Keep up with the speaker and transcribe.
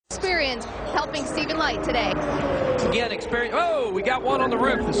wind helping Stephen Light today. Again, experience. Oh, we got one on the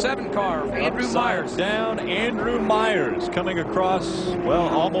roof. The 7 car, Andrew Myers. Down, Andrew Myers coming across, well,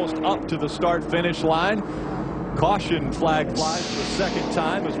 almost up to the start-finish line. Caution flag flies for the second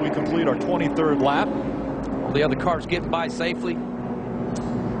time as we complete our 23rd lap. All the other cars getting by safely.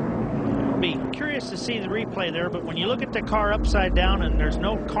 Be curious to see the replay there, but when you look at the car upside down and there's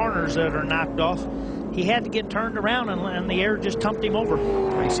no corners that are knocked off, he had to get turned around and the air just tumped him over.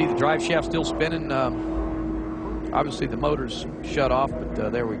 You see the drive shaft still spinning. Obviously the motor's shut off,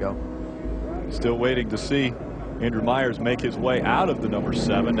 but there we go. Still waiting to see Andrew Myers make his way out of the number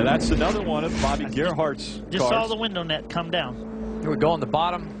 7, and that's another one of Bobby Gerhardt's Just cars. saw the window net come down. Here we go on the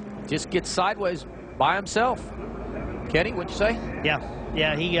bottom. Just gets sideways by himself. Kenny, what'd you say?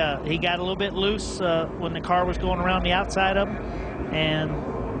 Yeah, he got a little bit loose when the car was going around the outside of him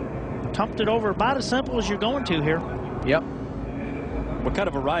and tumped it over. About as simple as you're going to here. Yep. What kind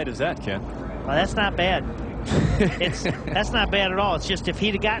of a ride is that, Ken? Well, that's not bad. That's not bad at all. It's just if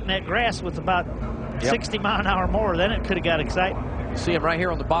he'd have gotten that grass with about 60 mile an hour more, then it could have got exciting. See him right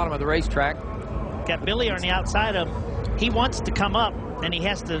here on the bottom of the racetrack. Got Billy on the outside of him. He wants to come up, and he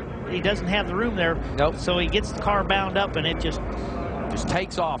doesn't have the room there. Nope. So he gets the car bound up, and it just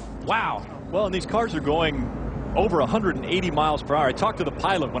takes off. Wow. Well, and these cars are going over 180 miles per hour. I talked to the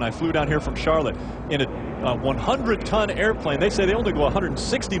pilot when I flew down here from Charlotte. In a 100-ton airplane, they say they only go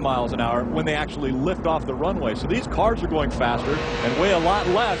 160 miles an hour when they actually lift off the runway. So these cars are going faster and weigh a lot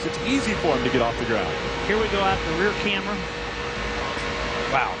less. It's easy for them to get off the ground. Here we go out the rear camera.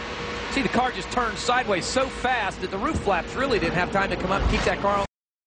 Wow. See, the car just turned sideways so fast that the roof flaps really didn't have time to come up and keep that car on.